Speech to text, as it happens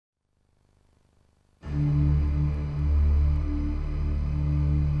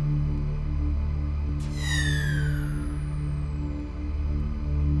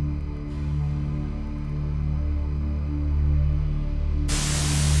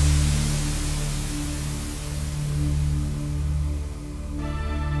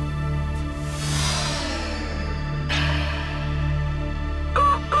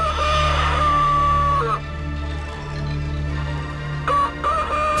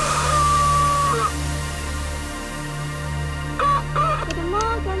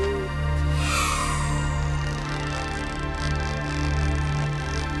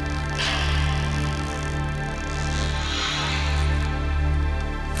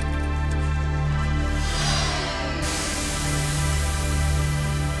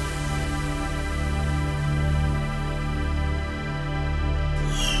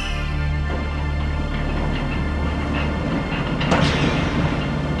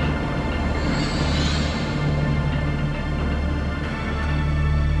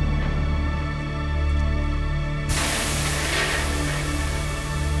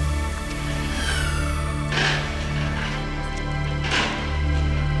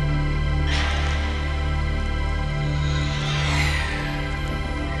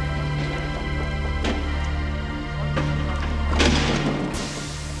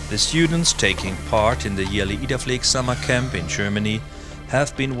students taking part in the yearly IDAFLIEG summer camp in Germany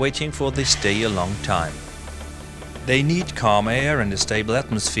have been waiting for this day a long time. They need calm air and a stable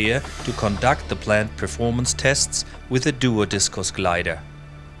atmosphere to conduct the planned performance tests with a duo-discus glider.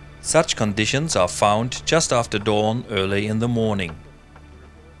 Such conditions are found just after dawn early in the morning.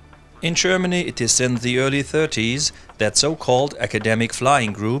 In Germany it is since the early 30s that so-called academic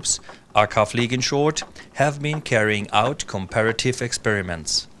flying groups, IDAFLIEG in short, have been carrying out comparative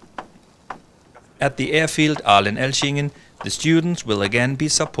experiments. At the airfield Aalen-Elchingen, the students will again be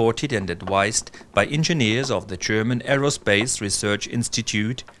supported and advised by engineers of the German Aerospace Research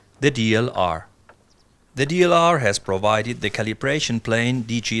Institute, the DLR. The DLR has provided the calibration plane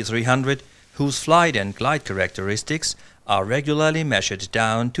DG300, whose flight and glide characteristics are regularly measured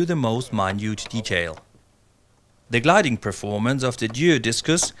down to the most minute detail. The gliding performance of the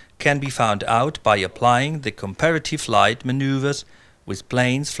duo-discus can be found out by applying the comparative flight maneuvers with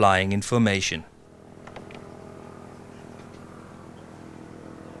planes flying information.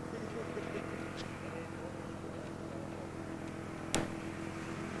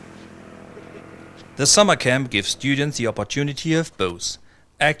 The summer camp gives students the opportunity of both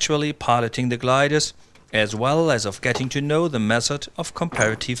actually piloting the gliders as well as of getting to know the method of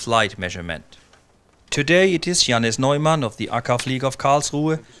comparative flight measurement. Today it is Johannes Neumann of the IDAFLIEG of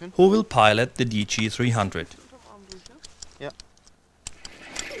Karlsruhe who will pilot the DG300.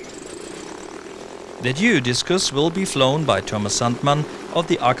 The duo-discus will be flown by Thomas Sandmann of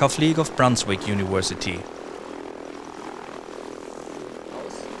the IDAFLIEG of Brunswick University.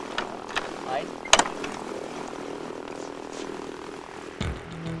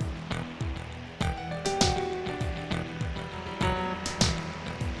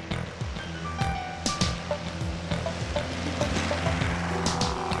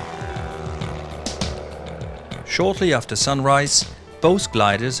 Shortly after sunrise, both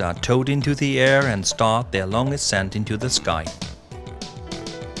gliders are towed into the air and start their long ascent into the sky.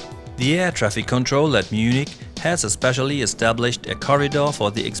 The air traffic control at Munich has especially established a corridor for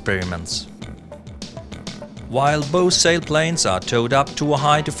the experiments. While both sailplanes are towed up to a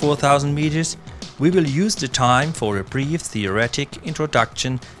height of 4,000 meters, we will use the time for a brief theoretic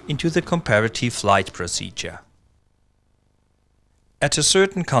introduction into the comparative flight procedure. At a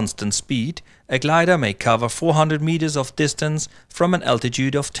certain constant speed, a glider may cover 400 meters of distance from an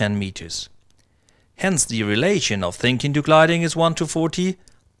altitude of 10 meters. Hence the relation of thinking to gliding is 1 to 40,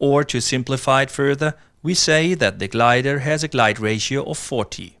 or to simplify it further, we say that the glider has a glide ratio of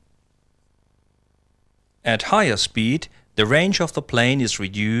 40. At higher speed, the range of the plane is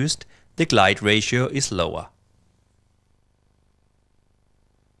reduced, the glide ratio is lower.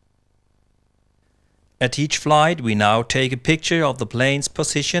 At each flight we now take a picture of the plane's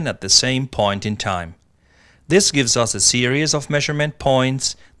position at the same point in time. This gives us a series of measurement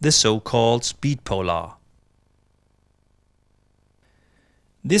points, the so-called speed polar.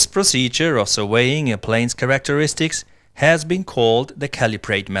 This procedure of surveying a plane's characteristics has been called the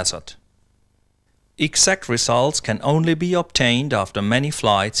calibrate method. Exact results can only be obtained after many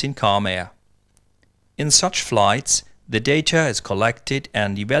flights in calm air. In such flights, the data is collected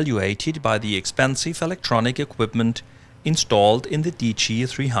and evaluated by the expensive electronic equipment installed in the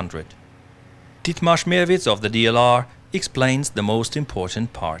DG300. Dietmar Schmerwitz of the DLR explains the most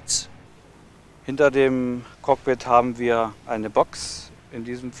important parts. Hinter dem Cockpit haben wir eine Box in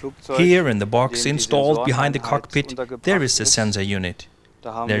diesem Flugzeug. Here in the box installed behind the cockpit there is a sensor unit.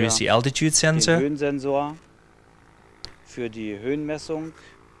 There is the altitude sensor, für die Höhenmessung,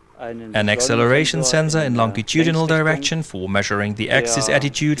 an acceleration sensor in longitudinal direction for measuring the axis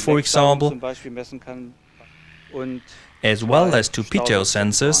attitude, for example, as well as two pitot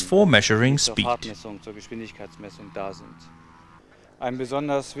sensors for measuring speed.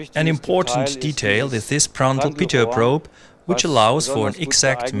 An important detail is this frontal pitot probe, which allows for an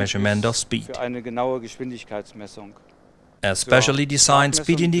exact measurement of speed. A specially designed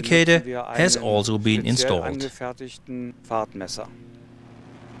speed indicator has also been installed.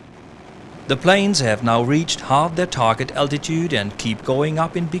 The planes have now reached half their target altitude and keep going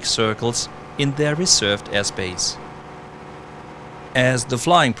up in big circles in their reserved airspace. As the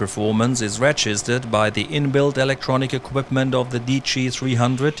flying performance is registered by the inbuilt electronic equipment of the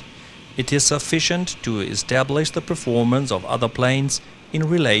DG300, it is sufficient to establish the performance of other planes in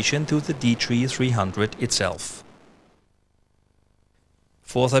relation to the DG300 itself.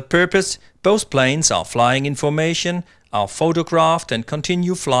 For that purpose, both planes are flying information, are photographed and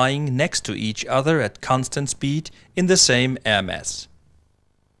continue flying next to each other at constant speed in the same air mass.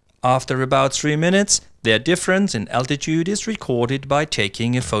 After about 3 minutes, their difference in altitude is recorded by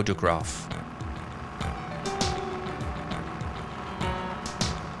taking a photograph.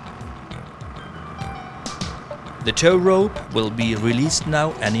 The tow rope will be released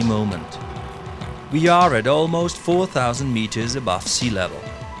now any moment. We are at almost 4,000 meters above sea level.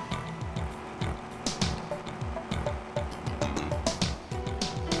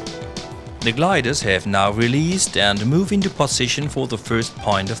 The gliders have now released and move into position for the first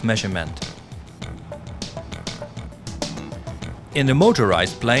point of measurement. In the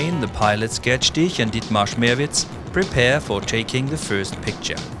motorized plane, the pilots Gerd Stich and Dietmar Schmerwitz prepare for taking the first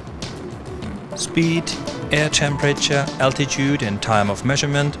picture. Speed, air temperature, altitude and time of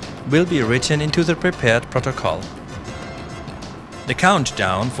measurement will be written into the prepared protocol. The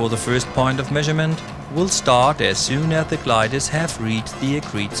countdown for the first point of measurement will start as soon as the gliders have reached the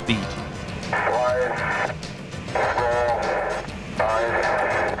agreed speed.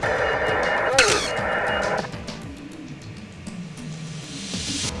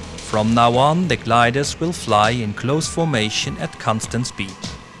 From now on, the gliders will fly in close formation at constant speed.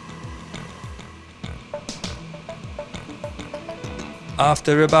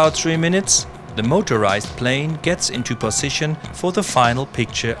 After about 3 minutes, the motorized plane gets into position for the final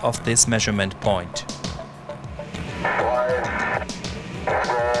picture of this measurement point.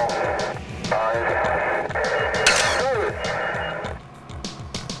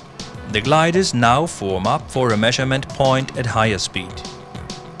 The gliders now form up for a measurement point at higher speed.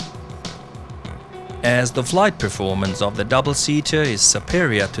 As the flight performance of the double-seater is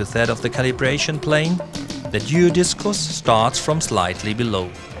superior to that of the calibration plane, the geodiscus starts from slightly below.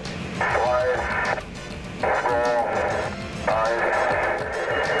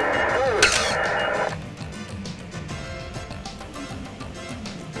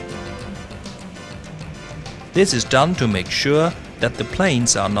 This is done to make sure that the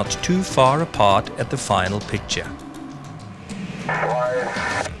planes are not too far apart at the final picture.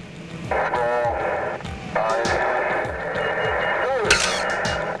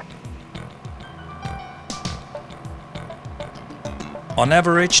 On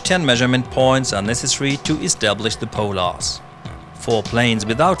average, 10 measurement points are necessary to establish the polars. For planes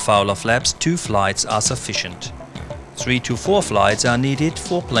without Fowler flaps, 2 flights are sufficient. 3 to 4 flights are needed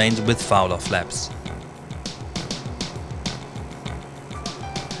for planes with Fowler flaps.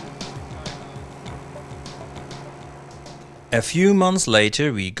 A few months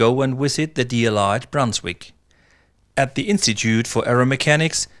later we go and visit the DLR at Brunswick. At the Institute for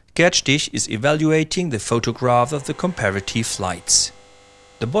Aeromechanics, Gerd Stich is evaluating the photograph of the comparative flights.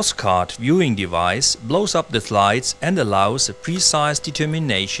 The Boscard viewing device blows up the slides and allows a precise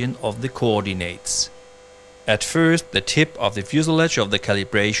determination of the coordinates. At first, the tip of the fuselage of the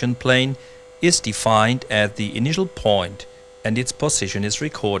calibration plane is defined at the initial point and its position is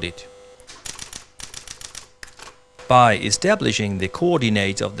recorded. By establishing the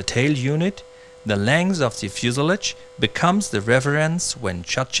coordinates of the tail unit, the length of the fuselage becomes the reference when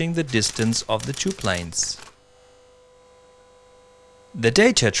judging the distance of the two planes. The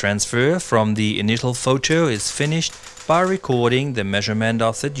data transfer from the initial photo is finished by recording the measurement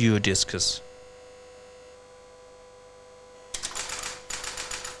of the geodiscus.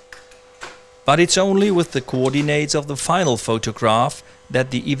 But it's only with the coordinates of the final photograph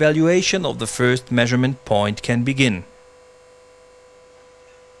that the evaluation of the first measurement point can begin.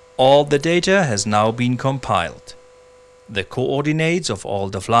 All the data has now been compiled. The coordinates of all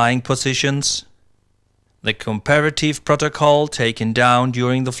the flying positions, the comparative protocol taken down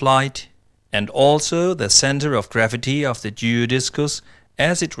during the flight, and also the center of gravity of the geodiscus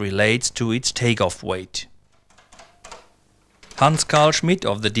as it relates to its takeoff weight. Hans-Karl Schmidt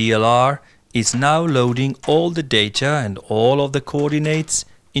of the DLR is now loading all the data and all of the coordinates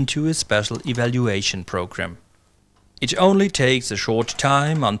into a special evaluation program. It only takes a short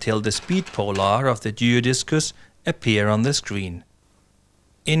time until the speed polar of the geodiscus appear on the screen.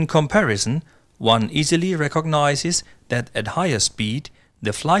 In comparison, one easily recognizes that at higher speed,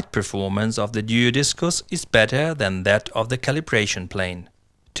 the flight performance of the geodiscus is better than that of the calibration plane.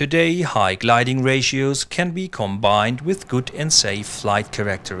 Today, high gliding ratios can be combined with good and safe flight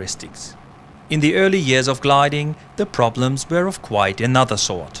characteristics. In the early years of gliding, the problems were of quite another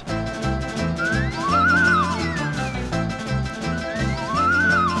sort.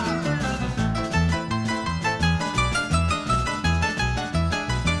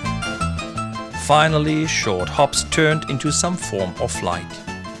 Finally, short hops turned into some form of flight.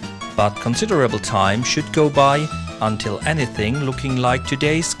 But considerable time should go by until anything looking like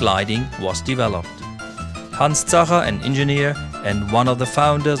today's gliding was developed. Hans Zacher, an engineer and one of the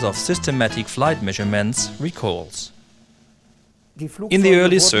founders of systematic flight measurements, recalls. In the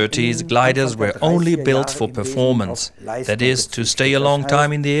early 30s, gliders were only built for performance, that is, to stay a long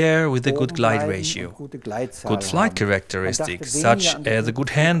time in the air with a good glide ratio. Good flight characteristics, such as a good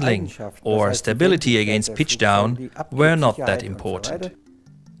handling or stability against pitch down, were not that important.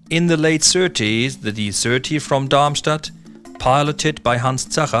 In the late 30s, the D-30 from Darmstadt, piloted by Hans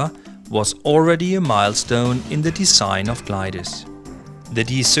Zacher, was already a milestone in the design of gliders. The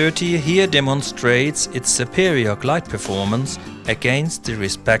D-30 here demonstrates its superior glide performance against the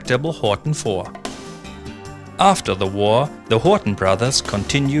respectable Horten 4. After the war, the Horten brothers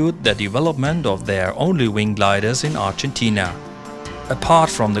continued the development of their only wing gliders in Argentina. Apart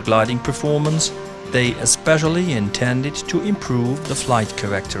from the gliding performance, they especially intended to improve the flight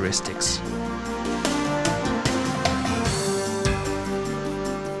characteristics.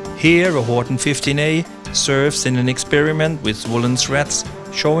 Here a Horten 15A serves in an experiment with woolen threads,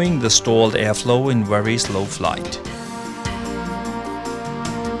 showing the stalled airflow in very slow flight.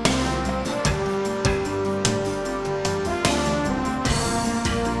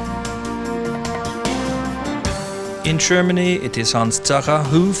 In Germany, it is Hans Zacher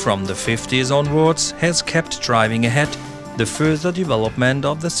who, from the 50s onwards, has kept driving ahead the further development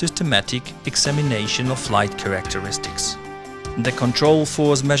of the systematic examination of flight characteristics. The control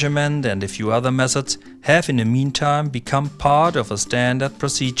force measurement and a few other methods have in the meantime become part of a standard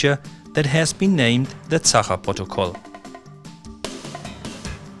procedure that has been named the Zacher Protocol.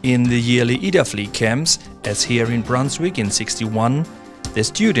 In the yearly IDAFLIEG camps, as here in Brunswick in '61, the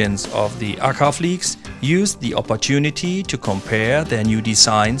students of the IDAFLIEGs used the opportunity to compare their new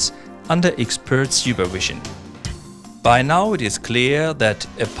designs under expert supervision. By now it is clear that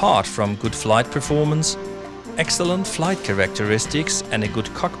apart from good flight performance, excellent flight characteristics and a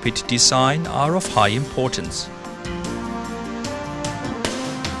good cockpit design are of high importance.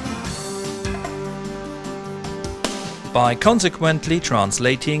 By consequently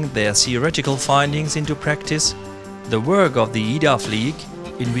translating their theoretical findings into practice, the work of the IDAFLIEG,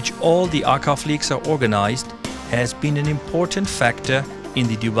 in which all the IDAFLIEGs are organized, has been an important factor in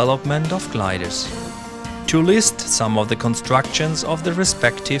the development of gliders. To list some of the constructions of the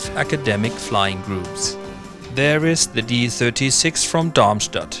respective academic flying groups. There is the D-36 from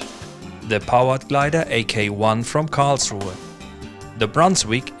Darmstadt, the powered glider AK-1 from Karlsruhe, the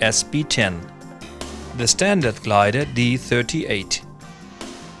Brunswick SB-10, the standard glider D-38,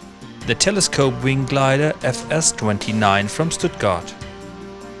 the telescope wing glider FS-29 from Stuttgart,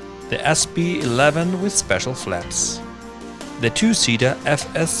 the SB-11 with special flaps, the two-seater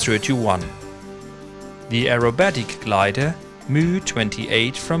FS-31, the aerobatic glider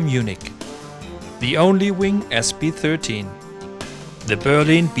Mu-28 from Munich, the only wing SB-13, the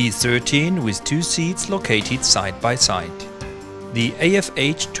Berlin B-13 with two seats located side by side, the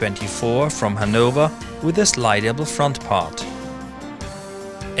AFH-24 from Hanover with a slidable front part,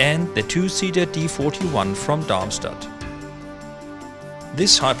 and the two-seater D-41 from Darmstadt.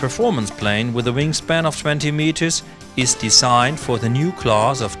 This high-performance plane with a wingspan of 20 meters is designed for the new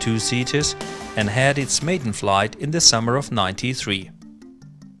class of two-seaters and had its maiden flight in the summer of '93.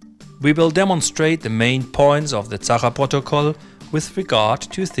 We will demonstrate the main points of the Zacher Protocol with regard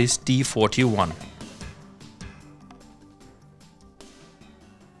to this D-41.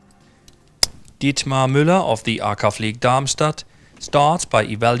 Dietmar Müller of the IDAFLIEG Darmstadt starts by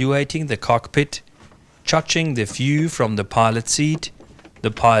evaluating the cockpit, judging the view from the pilot seat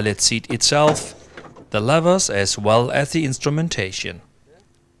itself, the levers as well as the instrumentation.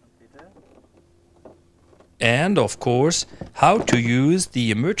 And, of course, how to use the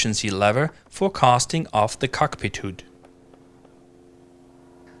emergency lever for casting off the cockpit hood.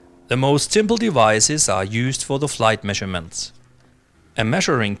 The most simple devices are used for the flight measurements. A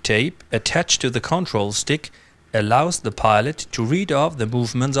measuring tape attached to the control stick allows the pilot to read off the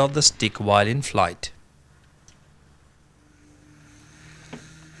movements of the stick while in flight.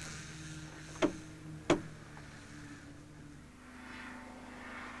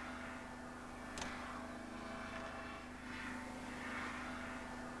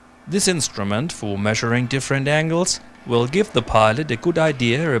 This instrument for measuring different angles will give the pilot a good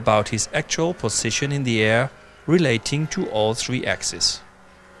idea about his actual position in the air relating to all three axes.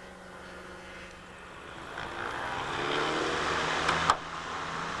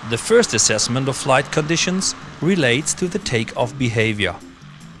 The first assessment of flight conditions relates to the takeoff behavior.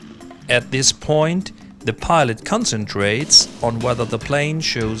 At this point, the pilot concentrates on whether the plane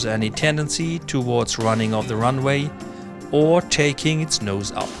shows any tendency towards running off the runway or taking its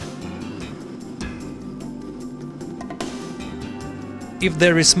nose up. If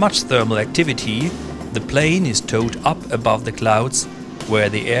there is much thermal activity, the plane is towed up above the clouds, where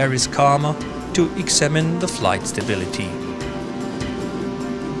the air is calmer, to examine the flight stability.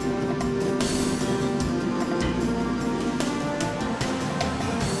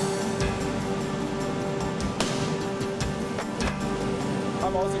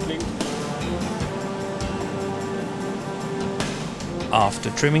 After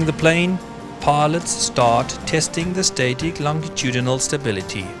trimming the plane, pilots start testing the static longitudinal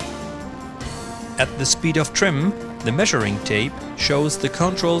stability. At the speed of trim, the measuring tape shows the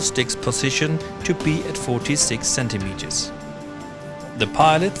control stick's position to be at 46 centimeters. The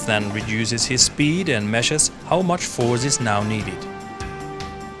pilot then reduces his speed and measures how much force is now needed.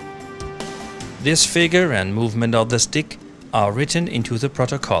 This figure and movement of the stick are written into the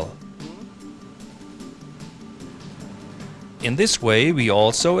protocol. In this way, we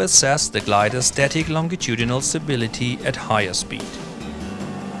also assess the glider's static longitudinal stability at higher speed.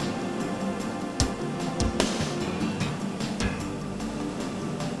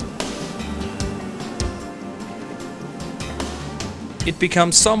 It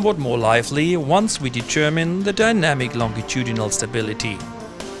becomes somewhat more lively once we determine the dynamic longitudinal stability.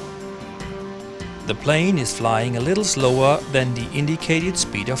 The plane is flying a little slower than the indicated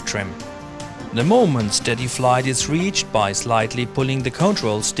speed of trim. The moment steady flight is reached by slightly pulling the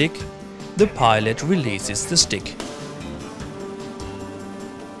control stick, the pilot releases the stick.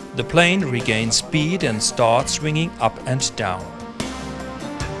 The plane regains speed and starts swinging up and down.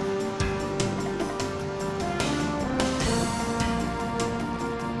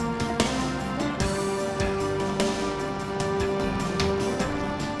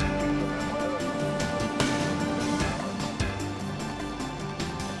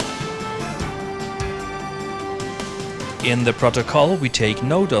 In the protocol, we take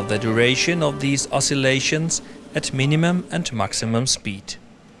note of the duration of these oscillations at minimum and maximum speed.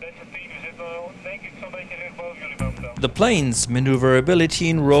 The plane's maneuverability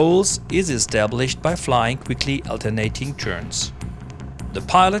in rolls is established by flying quickly alternating turns. The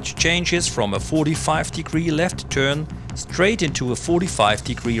pilot changes from a 45-degree left turn straight into a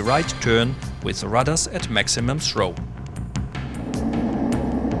 45-degree right turn with rudders at maximum throw.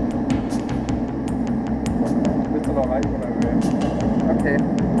 Okay.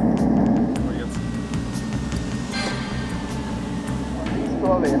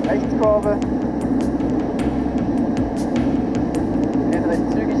 Linkskurve in Rechtskurve. Wird recht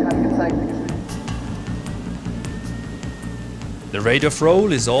zügig angezeigte Geschwindigkeit. The rate of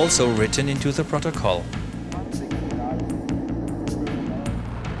roll is also written into the protocol.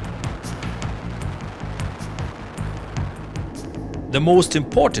 The most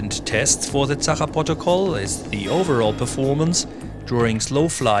important test for the Zacher protocol is the overall performance during slow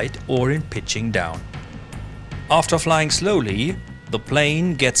flight or in pitching down. After flying slowly, the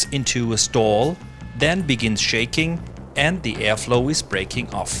plane gets into a stall, then begins shaking and the airflow is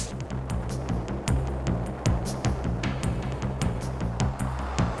breaking off.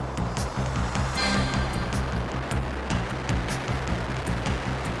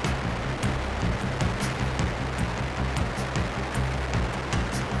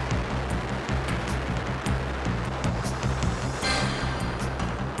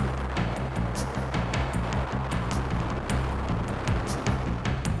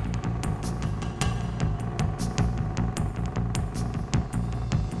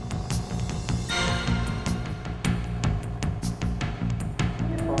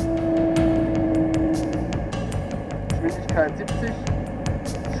 Geschwindigkeit 70,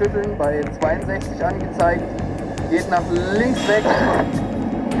 Schütteln bei 62 angezeigt, geht nach links weg,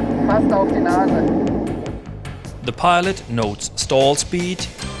 fast auf die Nase. The pilot notes stall speed,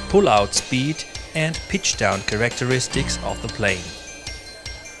 pull-out speed and pitch-down characteristics of the plane.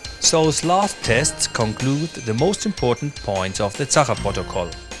 Those last tests conclude the most important points of the Zacher protocol.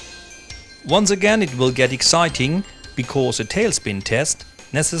 Once again it will get exciting because a tailspin test,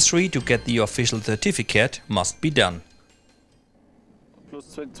 necessary to get the official certificate, must be done.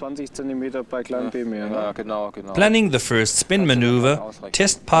 Plus 20 cm bei kleinem B mehr. Ja, genau. Planning the first spin maneuver,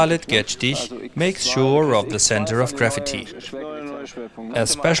 test pilot Gerd Stich makes sure of the center of gravity. A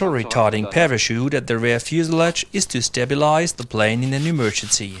special retarding parachute at the rear fuselage is to stabilize the plane in an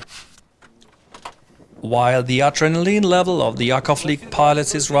emergency. While the adrenaline level of the IDAFLIEG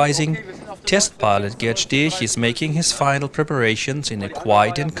pilots is rising, test pilot Gerd Stich is making his final preparations in a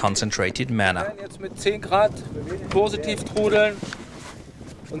quiet and concentrated manner.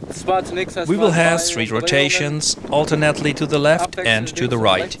 We will have 3 rotations, alternately to the left and to the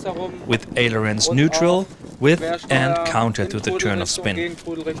right, with ailerons neutral, with and counter to the turn of spin.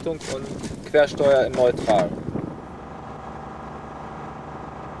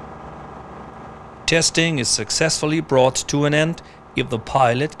 Testing is successfully brought to an end if the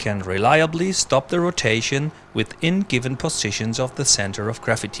pilot can reliably stop the rotation within given positions of the center of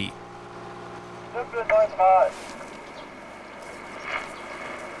gravity.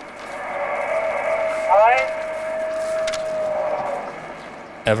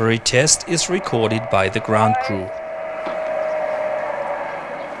 Every test is recorded by the ground crew.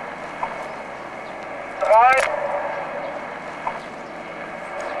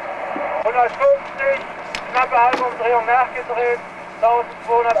 150, knappe halbe Umdrehung nachgedreht,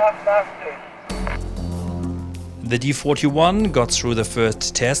 1288. The D-41 got through the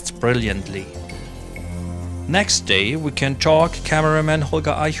first test brilliantly. Next day we can talk cameraman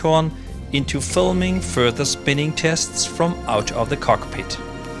Holger Eichhorn into filming further spinning tests from out of the cockpit.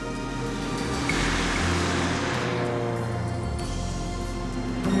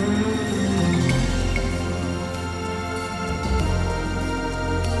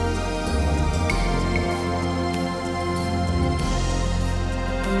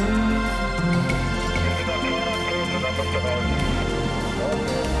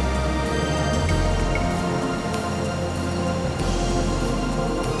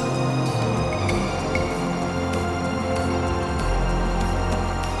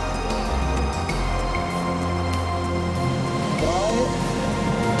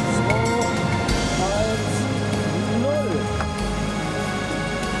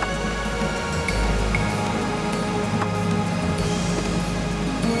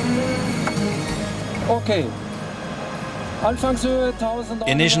 Okay.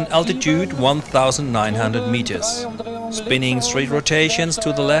 Initial altitude 1900 meters. Spinning straight rotations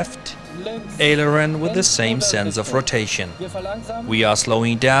to the left. Aileron with the same sense of rotation. We are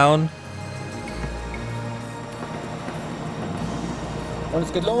slowing down.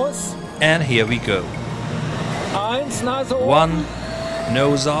 And here we go. 1,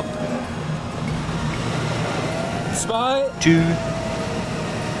 nose up. 2,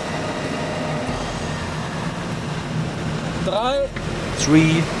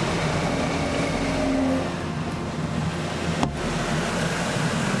 3,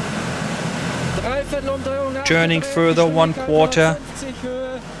 4, turning further 1/4,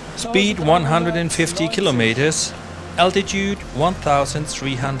 speed 150 kilometers, altitude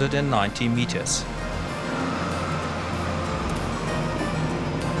 1390 meters.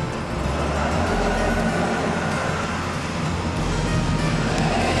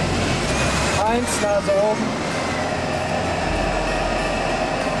 Nase oben.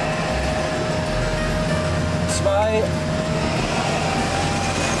 2,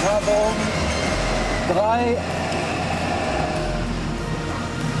 Nase oben. 3,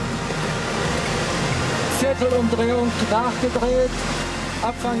 Viertelumdrehung nachgedreht,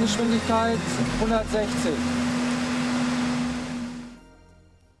 Abfanggeschwindigkeit 160.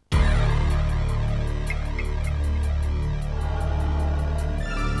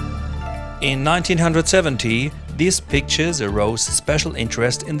 In 1970, these pictures aroused special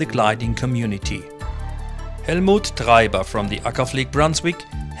interest in the gliding community. Helmut Treiber from the IDAFLIEG Brunswick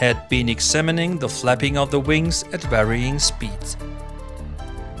had been examining the flapping of the wings at varying speeds.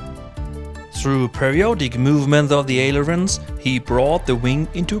 Through periodic movement of the ailerons, he brought the wing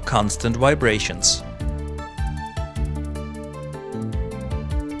into constant vibrations.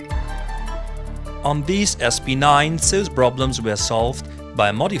 On these SB9s, those problems were solved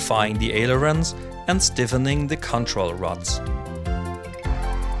by modifying the ailerons and stiffening the control rods.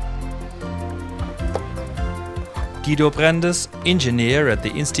 Guido Brandes, engineer at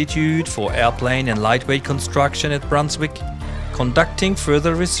the Institute for Airplane and Lightweight Construction at Brunswick, conducting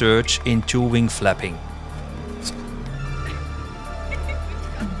further research into wing flapping.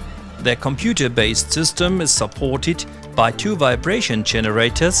 Their computer-based system is supported by 2 vibration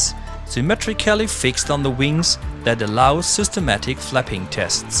generators symmetrically fixed on the wings that allows systematic flapping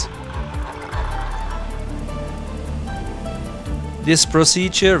tests. This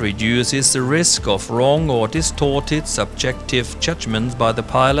procedure reduces the risk of wrong or distorted subjective judgments by the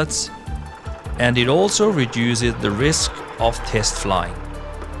pilots, and it also reduces the risk of test flying.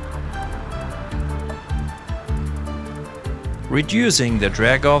 Reducing the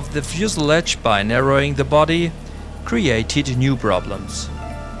drag of the fuselage by narrowing the body created new problems.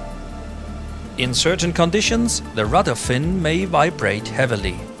 In certain conditions, the rudder fin may vibrate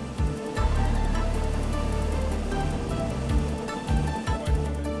heavily.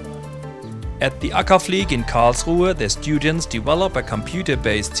 At the IDAFLIEG in Karlsruhe, the students develop a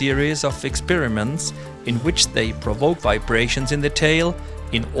computer-based series of experiments in which they provoke vibrations in the tail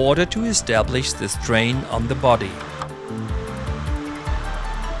in order to establish the strain on the body.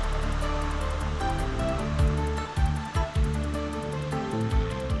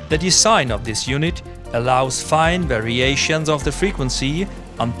 The design of this unit allows fine variations of the frequency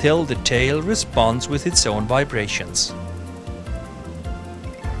until the tail responds with its own vibrations.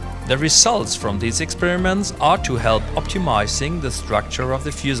 The results from these experiments are to help optimizing the structure of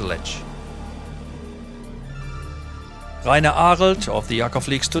the fuselage. Rainer Arelt of the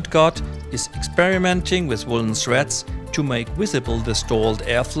IDAFLIEG Stuttgart is experimenting with woolen threads to make visible the stalled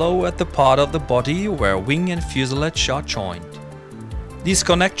airflow at the part of the body where wing and fuselage are joined. These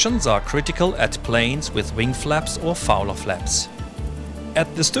connections are critical at planes with wing flaps or Fowler flaps.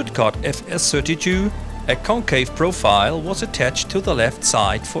 At the Stuttgart FS-32, a concave profile was attached to the left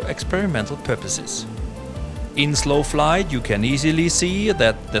side for experimental purposes. In slow flight you can easily see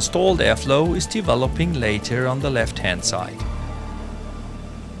that the stalled airflow is developing later on the left-hand side.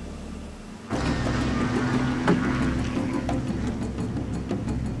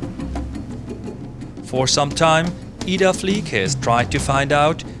 For some time, IDAFLIEG has tried to find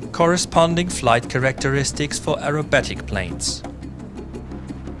out corresponding flight characteristics for aerobatic planes.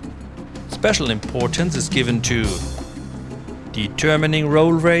 Special importance is given to determining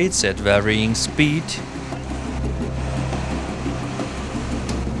roll rates at varying speed,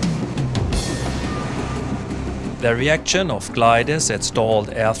 the reaction of gliders at stalled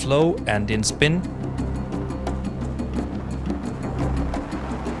airflow and in spin,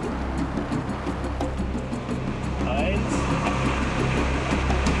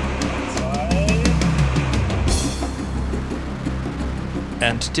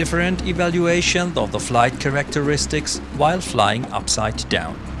 and different evaluations of the flight characteristics while flying upside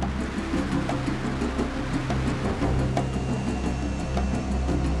down.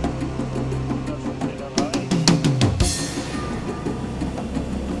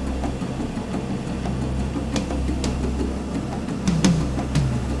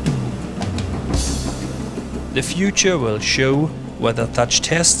 The future will show whether such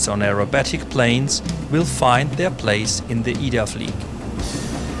tests on aerobatic planes will find their place in the IDAFLIEG.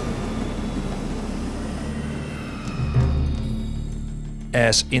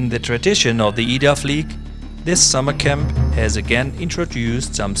 As in the tradition of the IDAFLIEG, this summer camp has again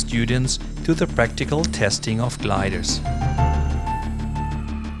introduced some students to the practical testing of gliders.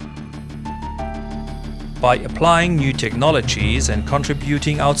 By applying new technologies and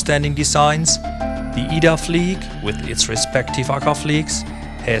contributing outstanding designs, the IDAFLIEG, with its respective ACAFLIEGs,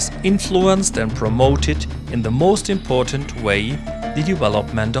 has influenced and promoted in the most important way the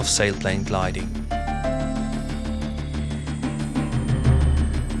development of sailplane gliding.